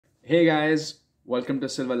Hey guys, welcome to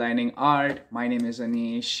Silver Lining Art. My name is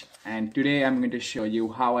Anish, and today I'm going to show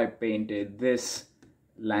you how I painted this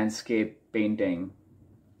landscape painting.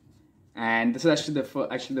 And this is actually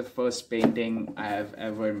the first painting I've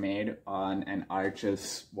ever made on an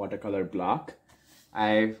artist's watercolor block.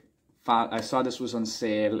 I saw this was on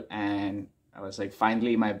sale, and I was like,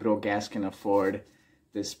 finally my broke ass can afford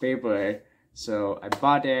this paper. So I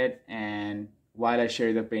bought it, and while I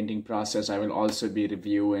share the painting process, I will also be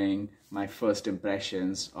reviewing my first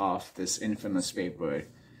impressions of this infamous paper.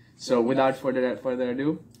 So without further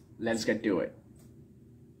ado, let's get to it.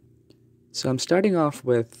 So I'm starting off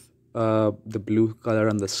with the blue color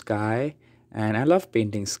on the sky, and I love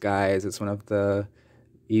painting skies. It's one of the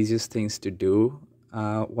easiest things to do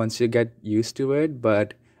once you get used to it.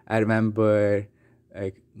 But I remember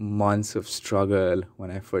like months of struggle when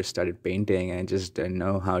I first started painting, and I just didn't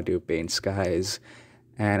know how to paint skies.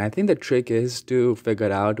 And I think the trick is to figure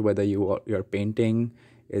out whether your painting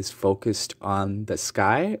is focused on the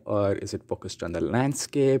sky, or is it focused on the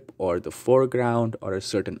landscape or the foreground or a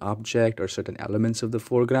certain object or certain elements of the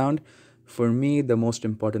foreground. For me, the most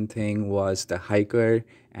important thing was the hiker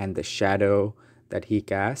and the shadow that he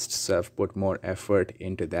casts. So I've put more effort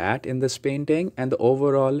into that in this painting, and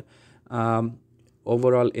the um,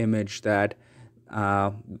 overall image that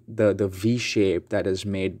the V shape that is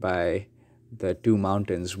made by the two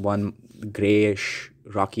mountains, one grayish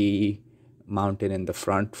rocky mountain in the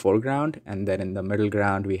front foreground, and then in the middle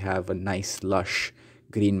ground we have a nice lush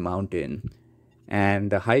green mountain.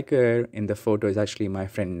 And the hiker in the photo is actually my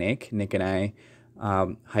friend Nick and I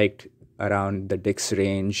hiked around the Dix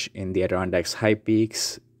Range in the Adirondacks high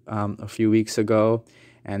peaks a few weeks ago,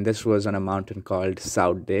 and this was on a mountain called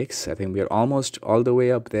South Dix. I think we are almost all the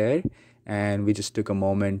way up there, and we just took a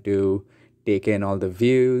moment to take in all the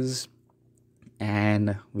views,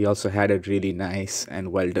 and we also had a really nice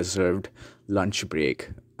and well-deserved lunch break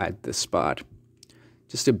at this spot.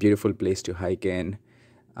 Just a beautiful place to hike in.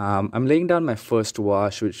 I'm laying down my first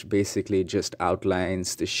wash, which basically just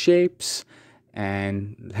outlines the shapes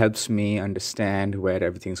and helps me understand where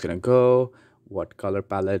everything's gonna go, what color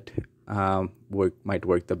palette might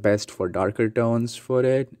work the best for darker tones for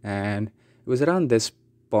it. And it was around this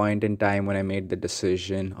point in time when I made the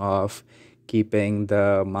decision of keeping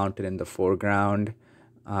the mountain in the foreground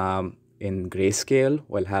in grayscale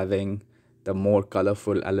while having the more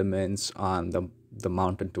colorful elements on the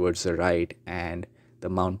mountain towards the right and the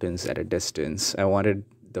mountains at a distance. I wanted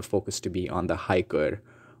the focus to be on the hiker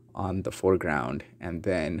on the foreground, and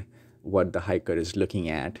then what the hiker is looking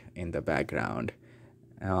at in the background.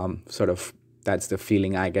 Sort of that's the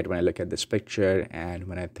feeling I get when I look at this picture, and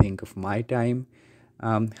when I think of my time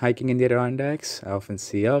hiking in the Adirondacks, I often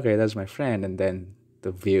see, okay, that's my friend, and then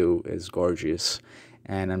the view is gorgeous,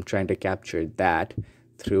 and I'm trying to capture that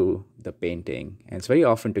through the painting. And it's very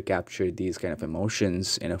often to capture these kind of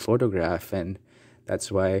emotions in a photograph, and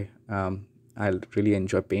that's why I really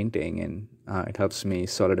enjoy painting, and it helps me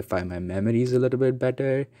solidify my memories a little bit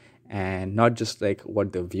better, and not just like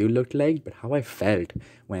what the view looked like, but how I felt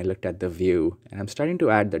when I looked at the view. And I'm starting to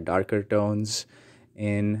add the darker tones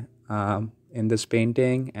in this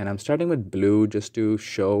painting, and I'm starting with blue just to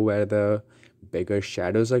show where the bigger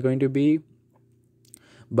shadows are going to be.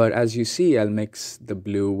 But as you see, I'll mix the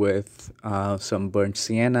blue with some burnt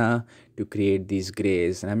sienna to create these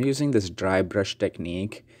grays. And I'm using this dry brush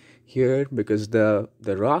technique here because the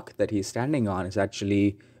rock that he's standing on is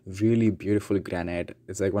actually really beautiful granite.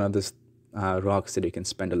 It's like one of those rocks that you can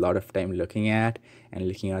spend a lot of time looking at and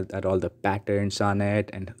looking at all the patterns on it.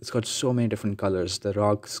 And it's got so many different colors.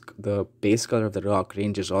 The base color of the rock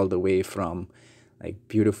ranges all the way from like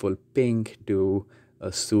beautiful pink to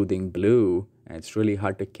a soothing blue, and it's really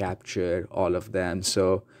hard to capture all of them.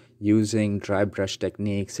 So using dry brush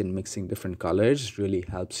techniques and mixing different colors really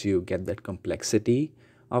helps you get that complexity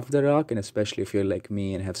of the rock. And especially if you're like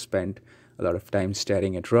me and have spent a lot of time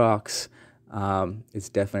staring at rocks, it's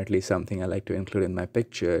definitely something I like to include in my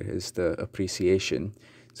picture, is the appreciation.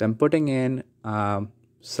 So I'm putting in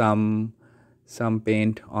some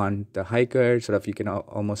paint on the hiker. Sort of, you can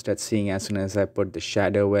almost start seeing as soon as I put the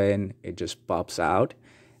shadow in, it just pops out.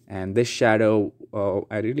 And this shadow,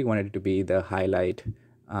 I really wanted it to be the highlight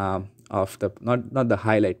of the, not the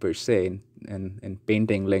highlight per se in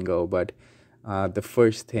painting lingo, but the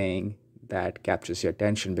first thing that captures your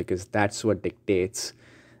attention, because that's what dictates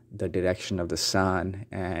the direction of the sun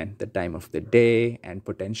and the time of the day, and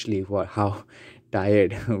potentially how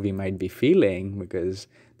tired we might be feeling, because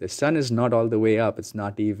the sun is not all the way up. It's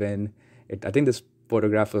not even, I think this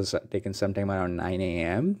photograph was taken sometime around 9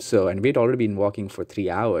 a.m. So, and we'd already been walking for 3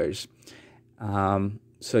 hours.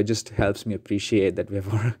 So it just helps me appreciate that we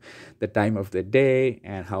have the time of the day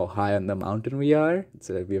and how high on the mountain we are.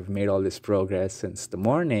 So we have made all this progress since the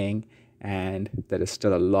morning, and there is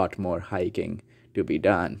still a lot more hiking to be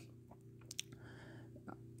done.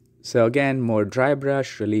 So again, more dry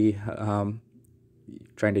brush, really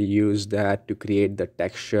trying to use that to create the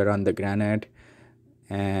texture on the granite.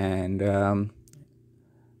 And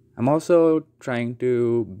I'm also trying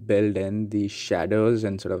to build in the shadows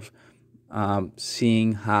and sort of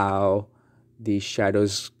seeing how these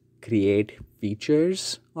shadows create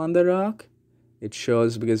features on the rock. It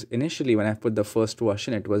shows, because initially when I put the first wash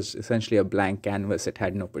in, it was essentially a blank canvas. It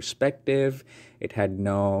had no perspective. It had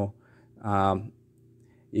no,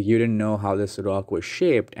 you didn't know how this rock was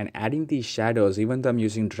shaped. And adding these shadows, even though I'm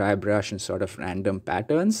using dry brush and sort of random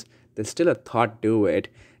patterns, there's still a thought to it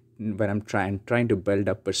when I'm trying to build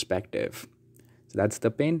up perspective. So that's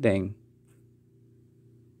the painting.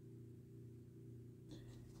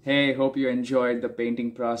 Hey, hope you enjoyed the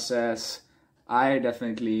painting process. I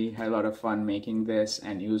definitely had a lot of fun making this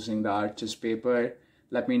and using the Arches paper.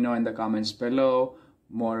 Let me know in the comments below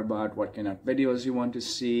more about what kind of videos you want to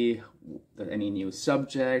see, any new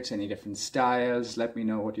subjects, any different styles. Let me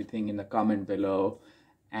know what you think in the comment below.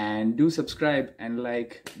 And do subscribe and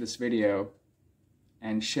like this video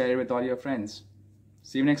and share it with all your friends.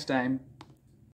 See you next time.